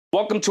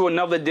Welcome to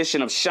another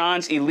edition of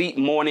Shon's Elite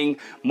Morning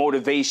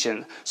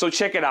Motivation. So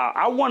check it out.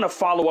 I want to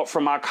follow up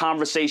from our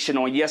conversation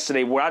on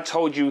yesterday where I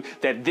told you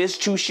that this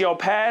too shall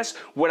pass.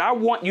 What I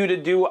want you to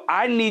do,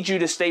 I need you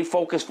to stay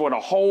focused for the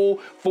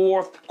whole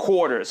 4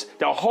 quarters.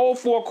 The whole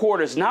 4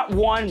 quarters, not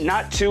 1,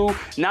 not 2,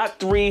 not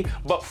 3,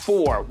 but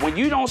 4. When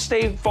you don't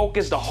stay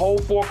focused the whole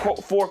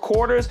four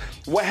quarters,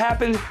 what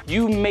happens?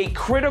 You make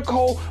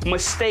critical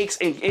mistakes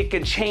and it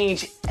can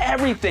change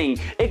everything.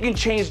 It can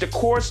change the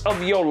course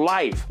of your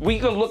life. We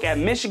can look at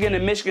Michigan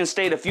and Michigan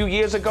State a few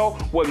years ago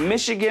where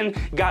Michigan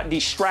got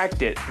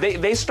distracted.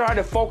 They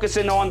started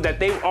focusing on that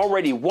they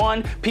already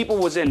won. People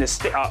was in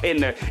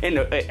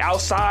the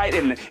outside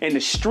in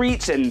the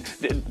streets and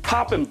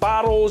popping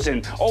bottles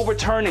and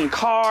overturning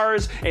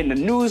cars, and the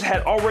news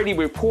had already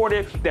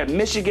reported that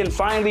Michigan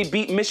finally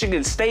beat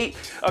Michigan State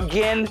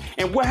again.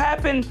 And what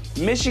happened?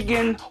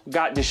 Michigan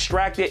got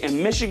distracted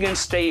and Michigan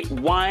State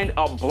wind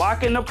up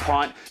blocking the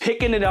punt,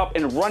 picking it up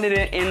and running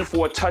it in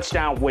for a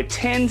touchdown with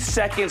 10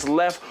 seconds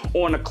left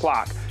on the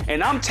clock.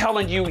 And I'm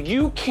telling you,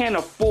 you can't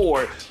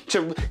afford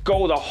to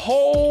go the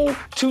whole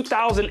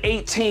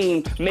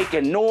 2018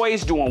 making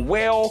noise, doing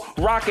well,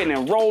 rocking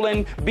and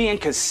rolling, being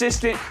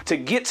consistent to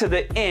get to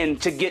the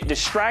end, to get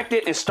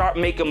distracted and start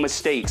making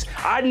mistakes.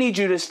 I need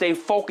you to stay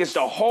focused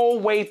the whole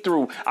way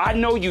through. I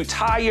know you're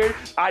tired.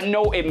 I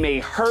know it may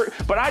hurt,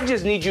 but I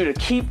just need you to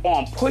keep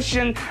on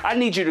pushing. I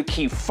need you to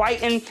keep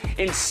fighting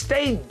and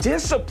stay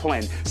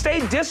disciplined.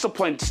 Stay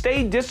disciplined.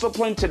 Stay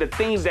disciplined to the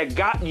things that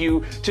got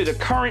you to the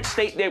current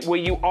state that where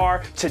you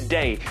are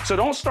today. So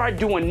don't start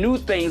doing new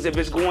things if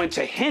it's going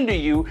to hinder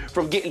you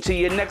from getting to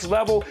your next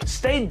level.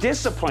 Stay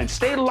disciplined.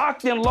 Stay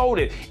locked and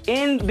loaded.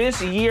 End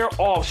this year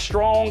off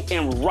strong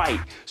and right.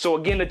 So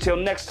again, until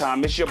next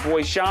time, it's your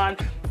boy Shon.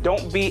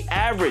 Don't be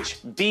average,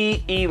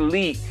 be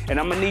elite. And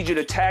I'm gonna need you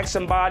to tag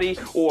somebody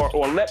or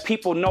let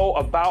people know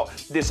about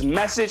this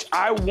message.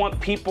 I want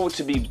people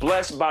to be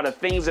blessed by the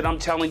things that I'm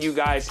telling you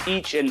guys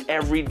each and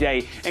every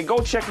day. And go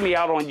check me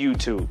out on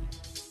YouTube.